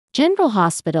General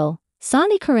Hospital,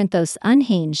 Sonny Corinthos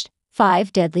Unhinged,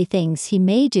 5 Deadly Things He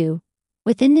May Do.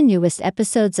 Within the newest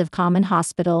episodes of Common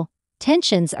Hospital,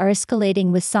 tensions are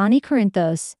escalating with Sonny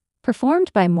Corinthos,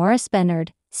 performed by Maurice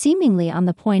Benard, seemingly on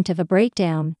the point of a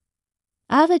breakdown.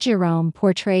 Ava Jerome,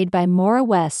 portrayed by Maura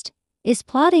West, is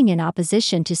plotting in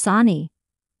opposition to Sonny,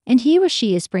 and he or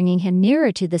she is bringing him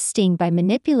nearer to the sting by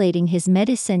manipulating his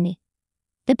medicine.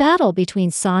 The battle between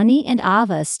Sonny and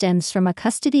Ava stems from a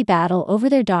custody battle over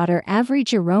their daughter Ava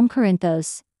Jerome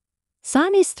Corinthos.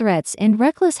 Sonny's threats and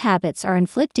reckless habits are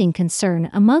inflicting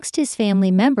concern amongst his family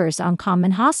members on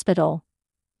Common Hospital.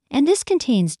 And this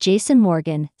contains Jason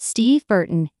Morgan, Steve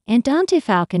Burton, and Dante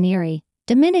Falconieri,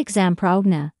 Dominic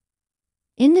Zamprogna.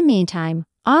 In the meantime,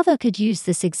 Ava could use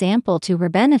this example to her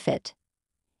benefit,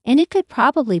 and it could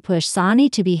probably push Sonny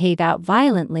to behave out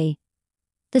violently.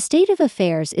 The state of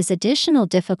affairs is additionally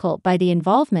difficult by the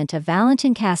involvement of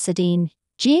Valentin Cassadine,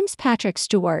 James Patrick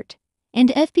Stewart, and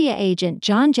FBI agent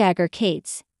John Jagger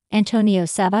Cates, Antonio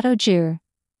Sabato Jr.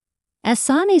 As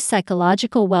Sonny's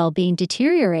psychological well-being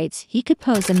deteriorates, he could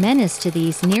pose a menace to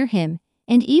those near him,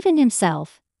 and even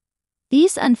himself.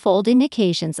 These unfolding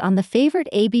occasions on the favorite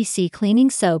ABC cleaning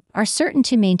soap are certain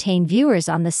to maintain viewers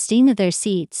on the sting of their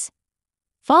seats.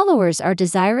 Followers are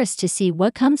desirous to see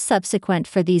what comes subsequent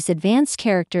for these advanced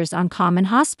characters on Common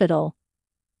Hospital.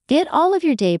 Get all of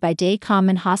your day-by-day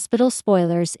Common Hospital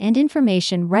spoilers and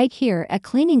information right here at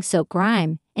Cleaning Soap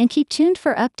Grime, and keep tuned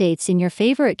for updates in your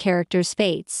favorite characters'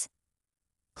 fates.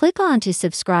 Click on to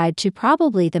subscribe to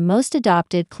probably the most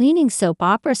adopted cleaning soap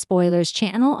opera spoilers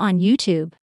channel on YouTube.